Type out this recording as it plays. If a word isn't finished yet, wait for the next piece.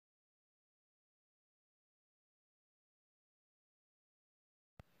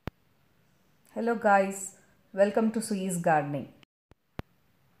Hello guys, welcome to Swiss Gardening.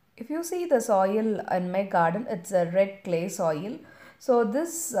 If you see the soil in my garden, it's a red clay soil. So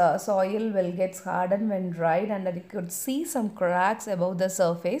this soil will get hardened when dried and you could see some cracks above the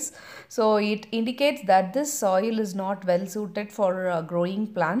surface. So it indicates that this soil is not well suited for growing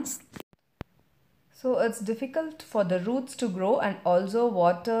plants. So it's difficult for the roots to grow and also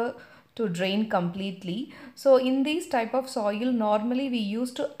water to drain completely. So in these type of soil, normally we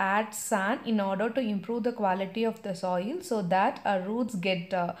used to add sand in order to improve the quality of the soil so that our roots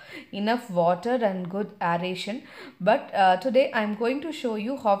get enough water and good aeration. But today I'm going to show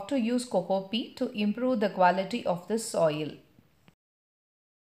you how to use Cocopeat to improve the quality of the soil.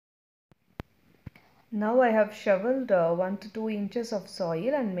 Now I have shoveled 1 to 2 inches of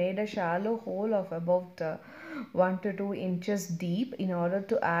soil and made a shallow hole of about 1 to 2 inches deep in order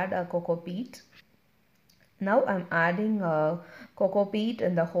to add a Cocopeat. Now I am adding Cocopeat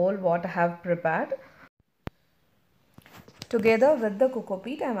in the hole what I have prepared. Together with the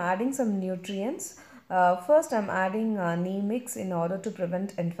Cocopeat I am adding some nutrients. First I am adding neem mix in order to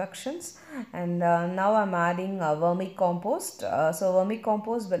prevent infections, and now I am adding vermicompost. So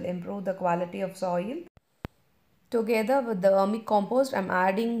vermicompost will improve the quality of soil. Together with the vermicompost, I am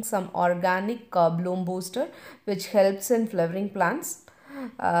adding some organic bloom booster which helps in flowering plants.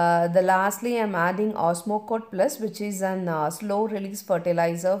 Lastly, I am adding Osmocote Plus, which is an slow release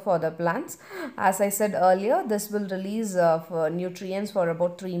fertilizer for the plants. As I said earlier, this will release nutrients for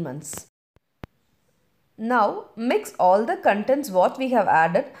about 3 months. Now mix all the contents what we have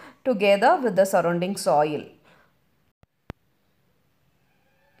added together with the surrounding soil.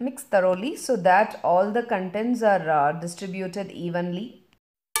 Mix thoroughly so that all the contents are distributed evenly.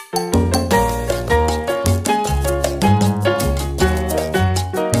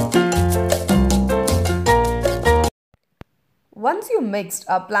 Once you mixed,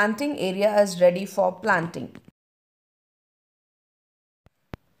 our planting area is ready for planting.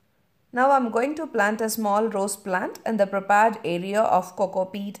 Now I am going to plant a small rose plant in the prepared area of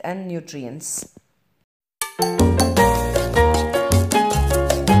Cocopeat and nutrients.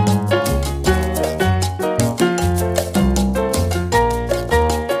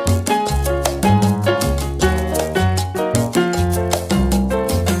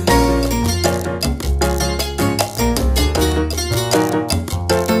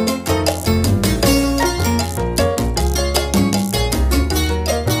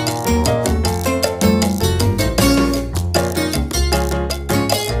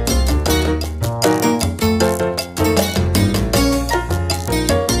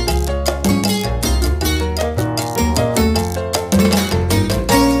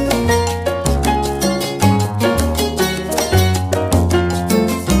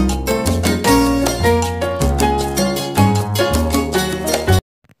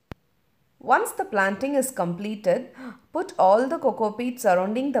 Once the planting is completed, put all the Cocopeat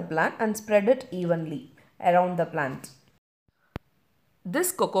surrounding the plant and spread it evenly around the plant.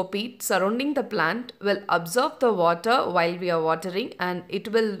 This Cocopeat surrounding the plant will absorb the water while we are watering, and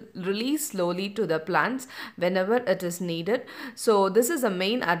it will release slowly to the plants whenever it is needed. So this is the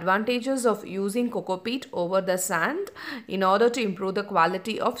main advantages of using Cocopeat over the sand in order to improve the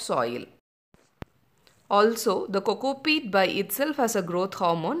quality of soil. Also, the Cocopeat by itself has a growth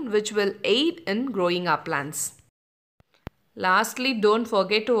hormone which will aid in growing our plants. Lastly, don't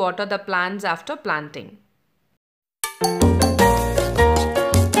forget to water the plants after planting.